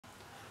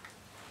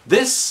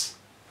This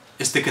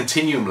is the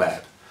Continuum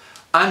Lab.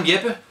 I'm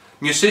Jeppe,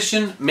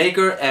 musician,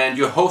 maker and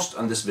your host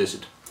on this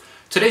visit.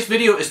 Today's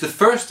video is the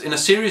first in a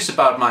series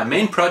about my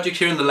main project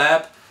here in the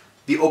lab,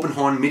 the Open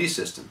Horn MIDI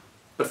system.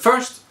 But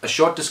first, a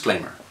short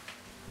disclaimer.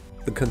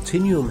 The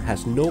continuum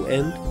has no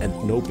end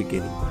and no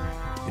beginning.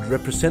 It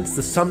represents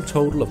the sum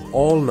total of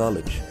all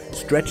knowledge,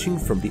 stretching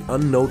from the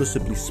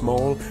unnoticeably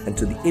small and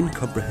to the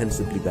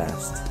incomprehensibly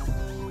vast.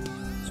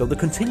 So the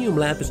Continuum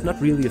Lab is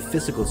not really a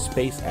physical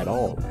space at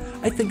all.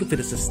 I think of it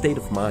as a state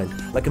of mind,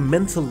 like a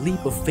mental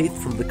leap of faith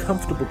from the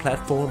comfortable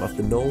platform of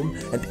the known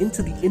and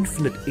into the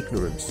infinite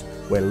ignorance,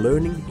 where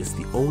learning is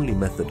the only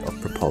method of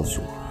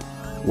propulsion.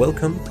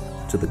 Welcome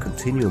to the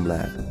Continuum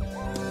Lab.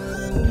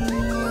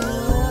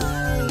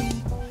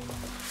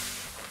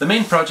 The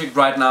main project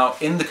right now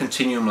in the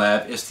Continuum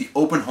Lab is the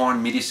Open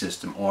Horn MIDI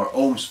system, or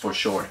ohms for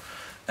short.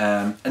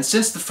 And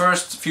since the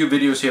first few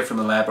videos here from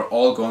the lab are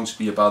all going to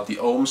be about the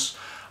ohms,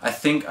 I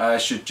think I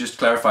should just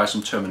clarify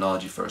some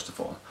terminology first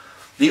of all.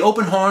 The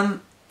open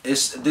horn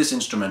is this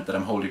instrument that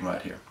I'm holding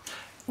right here,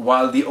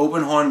 while the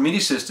Open Horn MIDI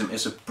system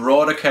is a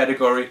broader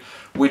category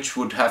which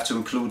would have to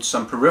include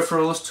some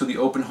peripherals to the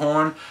open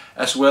horn,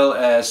 as well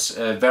as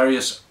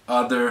various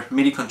other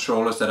MIDI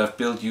controllers that I've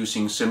built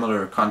using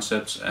similar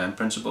concepts and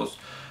principles,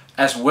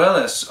 as well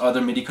as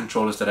other MIDI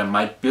controllers that I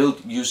might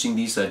build using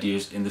these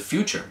ideas in the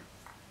future.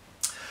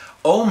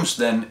 Ohms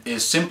then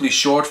is simply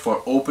short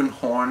for Open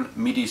Horn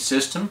MIDI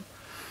system,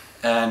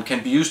 and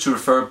can be used to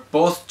refer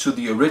both to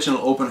the original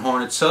open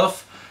horn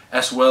itself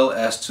as well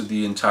as to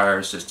the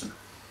entire system.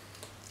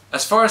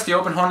 As far as the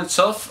open horn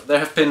itself, there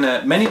have been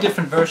many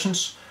different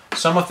versions,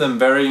 some of them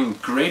varying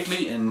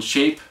greatly in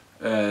shape,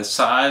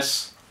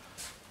 size,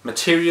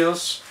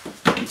 materials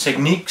and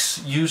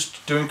techniques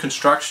used during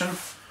construction,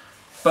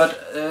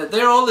 but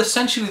they're all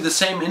essentially the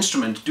same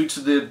instrument due to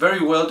the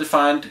very well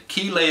defined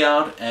key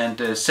layout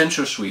and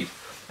sensor suite,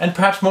 and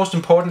perhaps most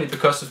importantly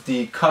because of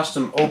the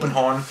custom open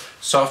horn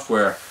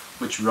software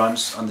which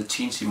runs on the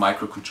teensy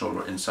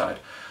microcontroller inside.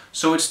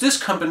 So it's this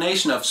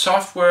combination of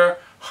software,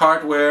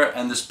 hardware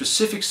and the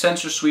specific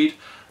sensor suite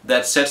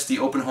that sets the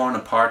open horn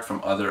apart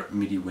from other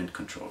MIDI wind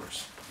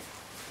controllers.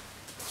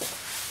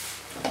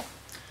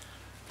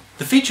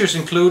 The features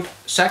include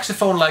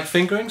saxophone-like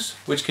fingerings,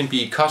 which can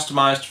be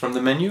customized from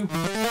the menu,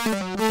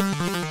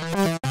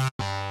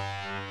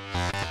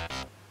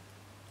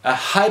 a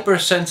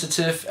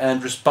hypersensitive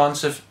and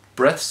responsive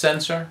breath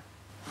sensor,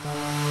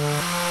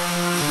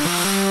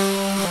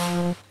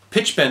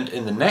 pitch bend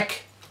in the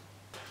neck,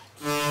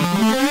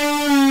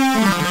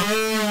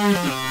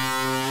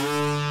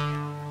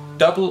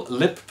 double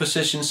lip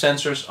position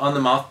sensors on the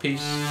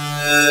mouthpiece,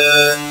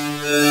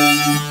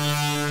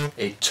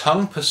 a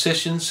tongue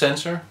position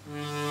sensor,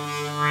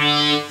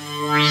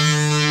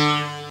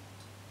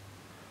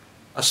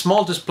 a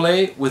small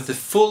display with the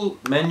full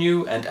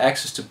menu and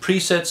access to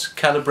presets,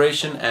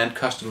 calibration and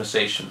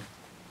customization,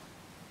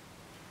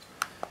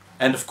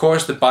 and of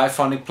course the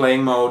biphonic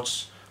playing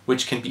modes,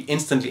 which can be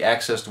instantly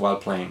accessed while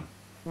playing.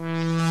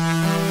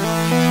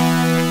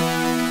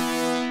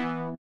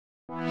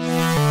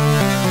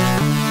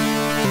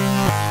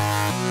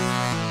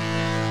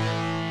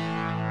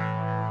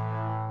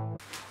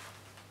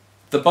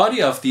 The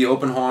body of the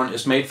open horn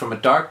is made from a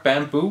dark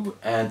bamboo,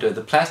 and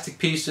the plastic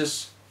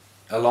pieces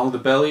along the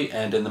belly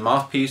and in the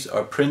mouthpiece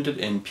are printed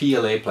in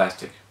PLA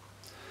plastic.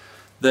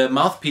 The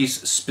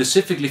mouthpiece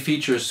specifically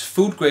features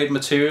food-grade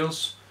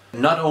materials,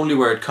 not only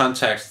where it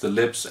contacts the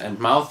lips and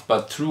mouth,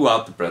 but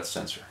throughout the breath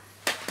sensor.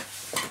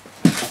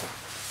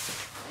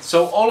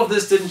 So all of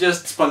this didn't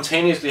just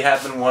spontaneously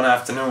happen one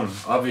afternoon,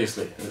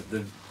 obviously.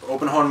 The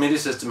Open Horn MIDI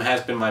system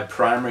has been my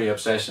primary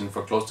obsession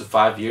for close to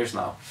 5 years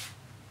now.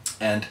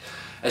 And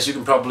as you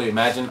can probably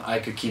imagine, I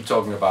could keep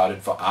talking about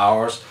it for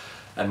hours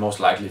and most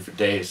likely for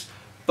days.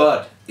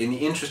 But in the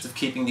interest of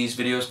keeping these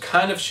videos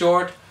kind of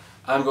short,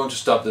 I'm going to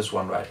stop this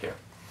one right here.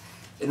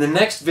 In the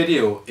next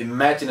video,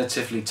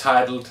 imaginatively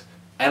titled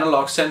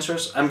Analog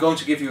Sensors, I'm going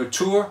to give you a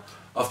tour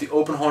of the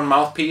open horn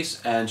mouthpiece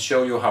and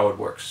show you how it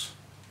works.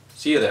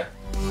 See you there.